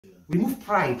remove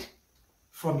pride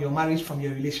from your marriage, from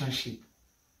your relationship,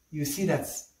 you see that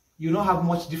you don't have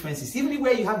much differences. Even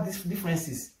where you have these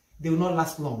differences, they will not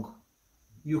last long.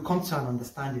 You come to an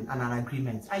understanding and an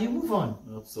agreement, and you move on.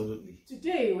 Absolutely.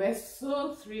 Today, we're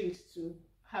so thrilled to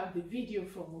have the video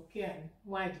from Okey and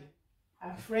Nwadiuto,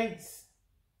 our friends,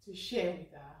 to share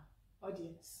with our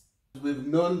audience. We've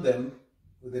known them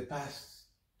for the past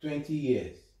 20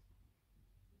 years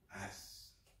as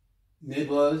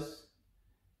neighbors,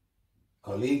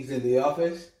 colleagues in the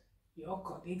office. Your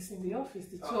colleagues in the office,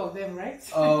 the two of them, right?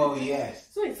 Oh, yes.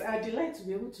 So it's our delight to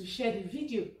be able to share the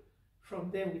video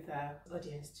from them with our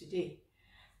audience today.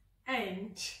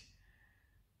 And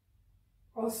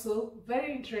also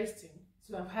very interesting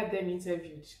to have had them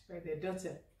interviewed by their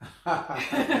daughter.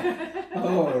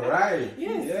 All right.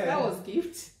 Yes, yeah. That was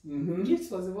Gift. Mm-hmm.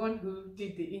 Gift was the one who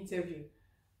did the interview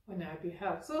on our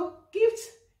behalf. So Gift,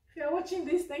 if you are watching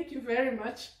this, thank you very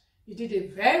much. You did a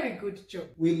very good job.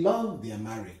 We love their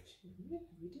marriage. Yeah,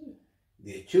 we do.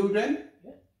 Their children.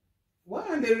 Yeah.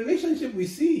 Well, and the relationship we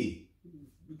see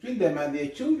between them and their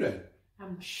children.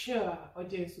 I'm sure our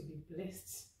audience will be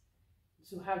blessed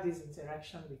to have this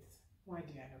interaction with Nwadiuto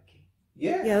and Okey.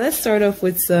 Yeah. Yeah, let's start off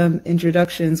with some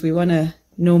introductions. We want to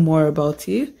know more about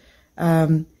you.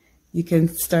 You can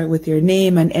start with your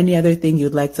name and any other thing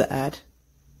you'd like to add.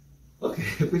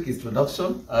 Okay, quick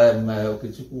introduction. I'm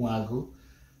Okey Nwagu,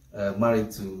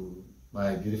 married to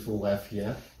my beautiful wife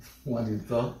here,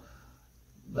 Nwadiuto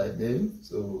by name.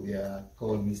 So we are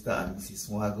called Mr. and Mrs.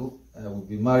 Nwagu. We've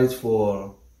been married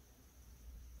for,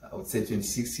 I would say,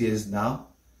 26 years now.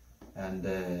 And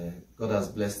God has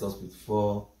blessed us with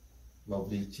 4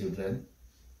 lovely children,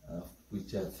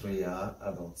 which 3 are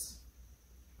adults.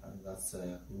 And that's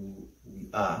who we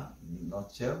are in a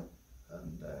nutshell.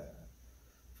 And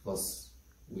of course,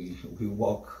 we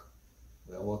work.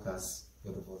 We are workers.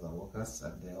 Both of us are workers,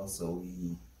 and then also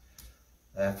we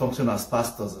function as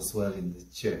pastors as well in the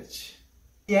church.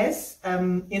 Yes,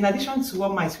 in addition to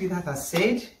what my sweetheart has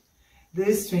said,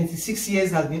 this 26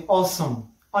 years has been awesome,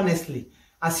 honestly.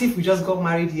 As if we just got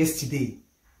married yesterday.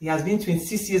 It has been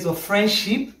 26 years of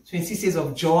friendship, 26 years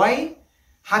of joy,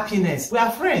 happiness. We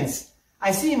are friends.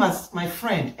 I see him as my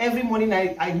friend. Every morning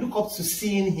I look up to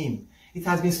seeing him. It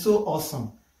has been so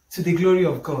awesome, to the glory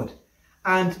of God.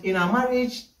 And in our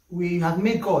marriage, we have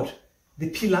made God the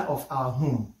pillar of our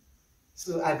home.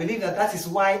 So I believe that is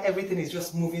why everything is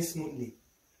just moving smoothly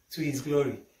to His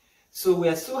glory. So we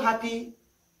are so happy.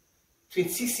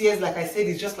 26 years, like I said,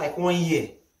 is just like 1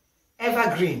 year.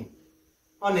 Evergreen.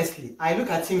 Honestly, I look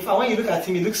at him. When you look at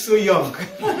him, he looks so young.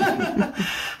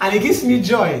 And it gives me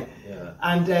joy. Yeah.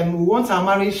 And we want our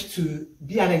marriage to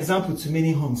be an example to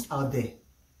many homes out there.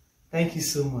 Thank you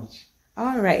so much.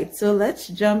 All right, so let's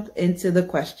jump into the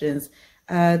questions.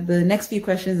 The next few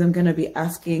questions I'm going to be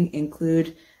asking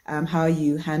include how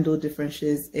you handle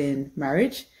differences in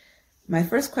marriage. My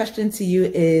first question to you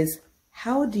is,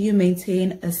 how do you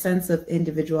maintain a sense of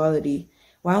individuality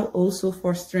while also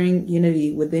fostering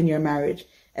unity within your marriage,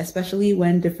 especially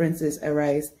when differences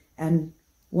arise? And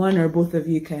one or both of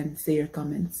you can say your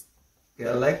comments.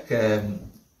 Yeah, I like that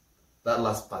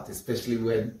last part, especially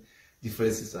when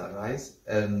differences arise.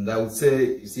 And I would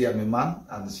say, you see, I'm a man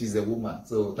and she's a woman.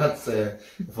 So that's a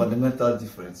fundamental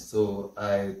difference. So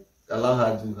I allow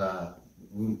her to do her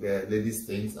ladies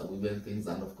things and women things.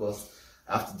 And of course,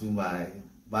 I have to do my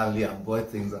manly and boy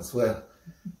things as well.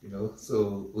 You know,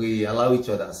 so we allow each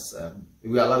other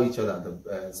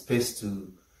the space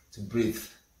to breathe.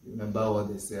 Remember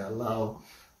what they say, allow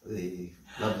the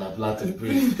blah blah blah to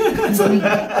breathe.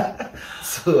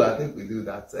 So I think we do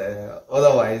that.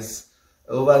 Otherwise,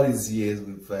 over these years,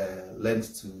 we've learned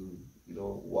to, you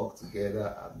know, work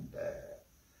together, and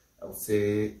I would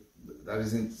say there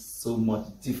isn't so much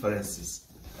differences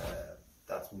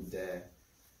that would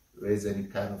raise any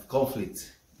kind of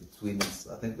conflict between us.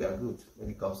 I think we are good when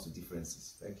it comes to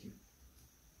differences. Thank you.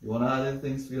 You want to add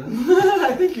anything, Sweetheart?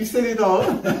 I think you said it all.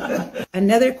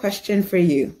 Another question for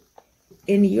you.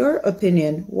 In your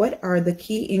opinion, what are the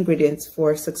key ingredients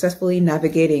for successfully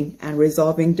navigating and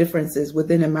resolving differences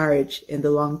within a marriage in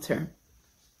the long term?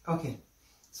 Okay,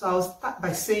 so I'll start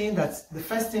by saying that the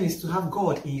first thing is to have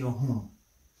God in your home.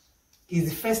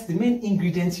 The main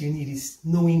ingredient you need is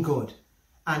knowing God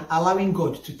and allowing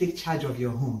God to take charge of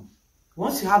your home.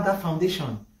 Once you have that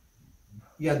foundation,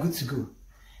 you are good to go.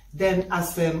 Then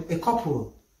as a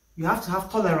couple, you have to have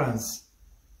tolerance.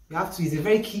 It's a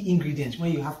very key ingredient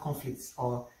when you have conflicts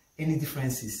or any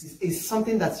differences. It's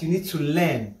something that you need to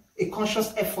learn, a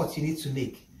conscious effort you need to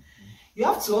make. You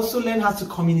have to also learn how to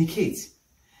communicate.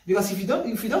 Because if you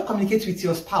don't communicate with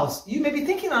your spouse, you may be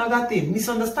thinking another thing.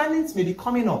 Misunderstandings may be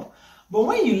coming up. But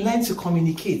when you learn to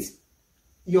communicate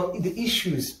the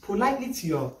issues politely to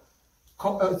your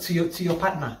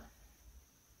partner,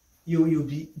 you'll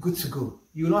be good to go.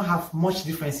 You will not have much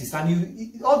differences,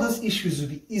 and all those issues will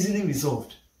be easily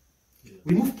resolved. Yeah.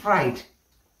 Remove pride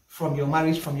from your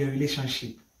marriage, from your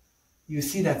relationship. You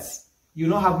see that you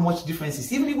don't have much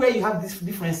differences. Even where you have these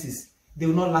differences, they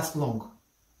will not last long.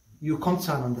 You come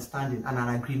to an understanding and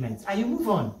an agreement, and you move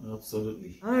on.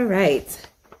 Absolutely. All right.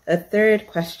 A third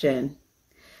question.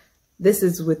 This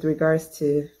is with regards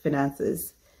to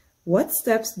finances. What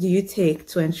steps do you take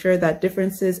to ensure that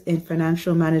differences in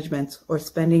financial management or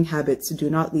spending habits do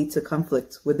not lead to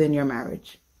conflict within your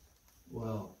marriage?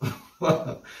 Well,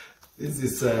 this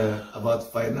is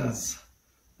about finance.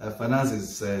 Finance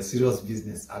is serious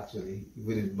business, actually,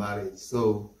 even in marriage.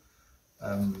 So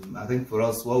I think for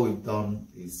us, what we've done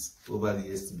is over the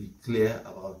years to be clear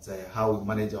about how we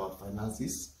manage our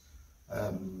finances.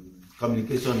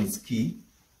 Communication is key.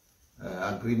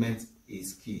 Agreement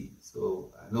is key.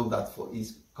 So I know that for each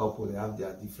couple, they have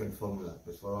their different formula.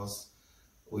 But for us,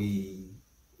 we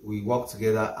work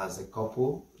together as a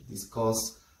couple,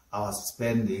 discuss our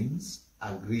spendings,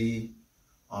 agree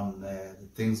on the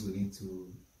things we need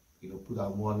to, put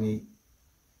our money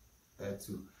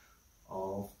to,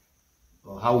 or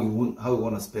how we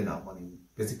want to spend our money.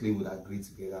 Basically, we'll agree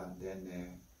together, and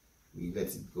then we let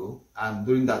it go. And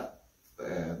during that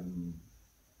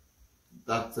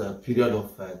period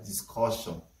of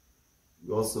discussion,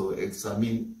 we also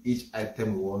examine each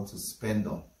item we want to spend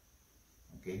on.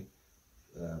 Okay,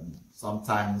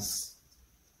 sometimes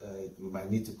we might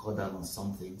need to cut down on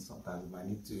something. Sometimes we might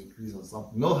need to increase on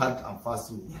something. No hard and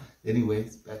fast rule,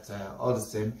 anyways. But all the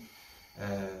same,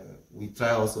 we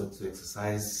try also to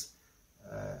exercise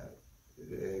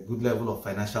a good level of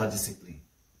financial discipline,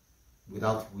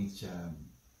 without which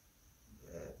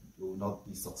we will not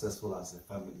be successful as a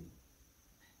family.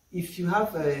 If you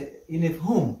have in a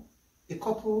home, a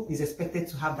couple is expected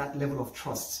to have that level of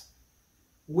trust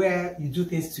where you do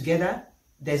things together.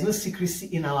 There's no secrecy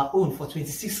in our own. For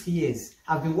 26 years,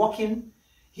 I've been working.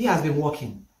 He has been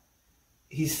working.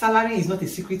 His salary is not a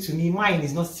secret to me. Mine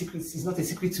is not secret. It's not a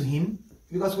secret to him,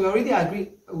 because we already agree.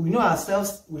 We know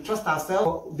ourselves. We trust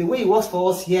ourselves. The way it works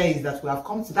for us here is that we have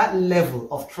come to that level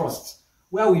of trust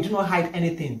where we do not hide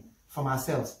anything from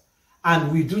ourselves,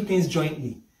 and we do things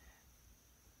jointly.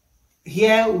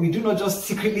 Here, we do not just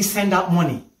secretly send out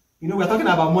money. We're talking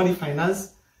about money,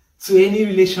 finance, to any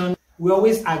relation. We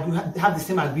always have the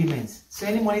same agreements. So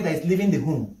any money that is leaving the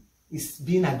home is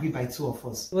being agreed by two of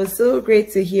us. It was so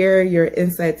great to hear your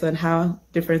insights on how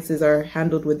differences are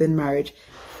handled within marriage.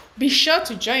 Be sure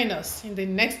to join us in the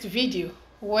next video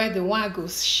where the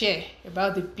Nwagus share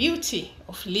about the beauty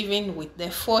of living with their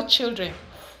 4 children.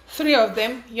 3 of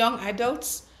them young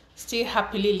adults, still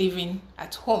happily living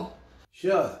at home.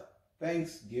 Sure.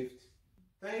 Thanks, Gift.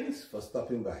 Thanks for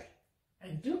stopping by.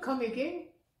 And do come again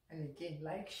and again.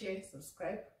 Like, share,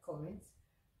 subscribe, comment,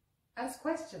 ask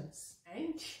questions,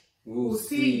 and we'll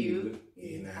see you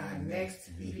in our next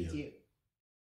video.